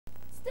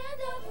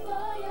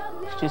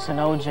It's just an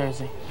old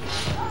jersey.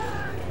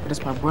 But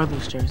it's my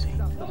brother's jersey.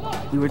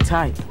 We were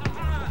tight.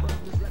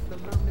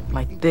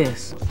 Like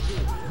this.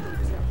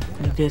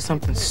 And he did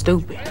something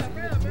stupid.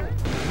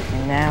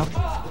 And now,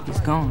 he's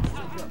gone.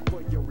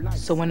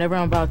 So whenever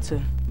I'm about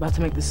to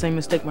make the same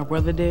mistake my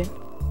brother did,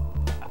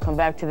 I come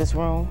back to this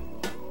room,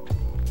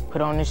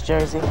 put on this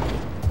jersey,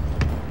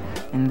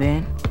 and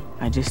then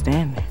I just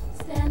stand there.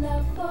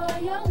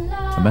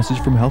 A message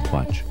from Health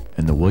Watch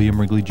and the William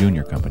Wrigley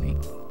Jr. Company.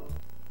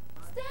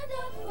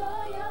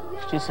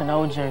 It's just an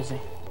old jersey.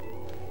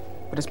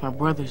 But it's my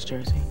brother's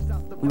jersey.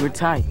 We were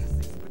tight.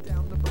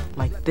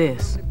 Like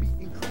this.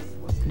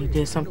 And he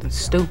did something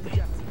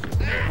stupid.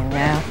 And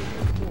now,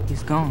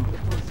 he's gone.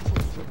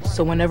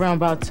 So whenever I'm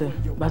about to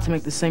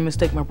make the same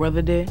mistake my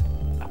brother did,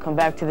 I come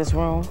back to this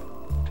room,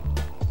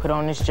 put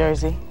on this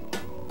jersey,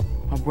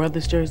 my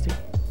brother's jersey,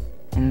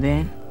 and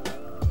then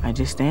I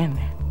just stand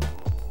there.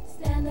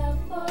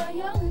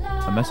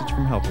 A message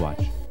from Health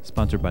Watch,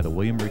 sponsored by the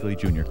William Wrigley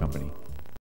Jr. Company.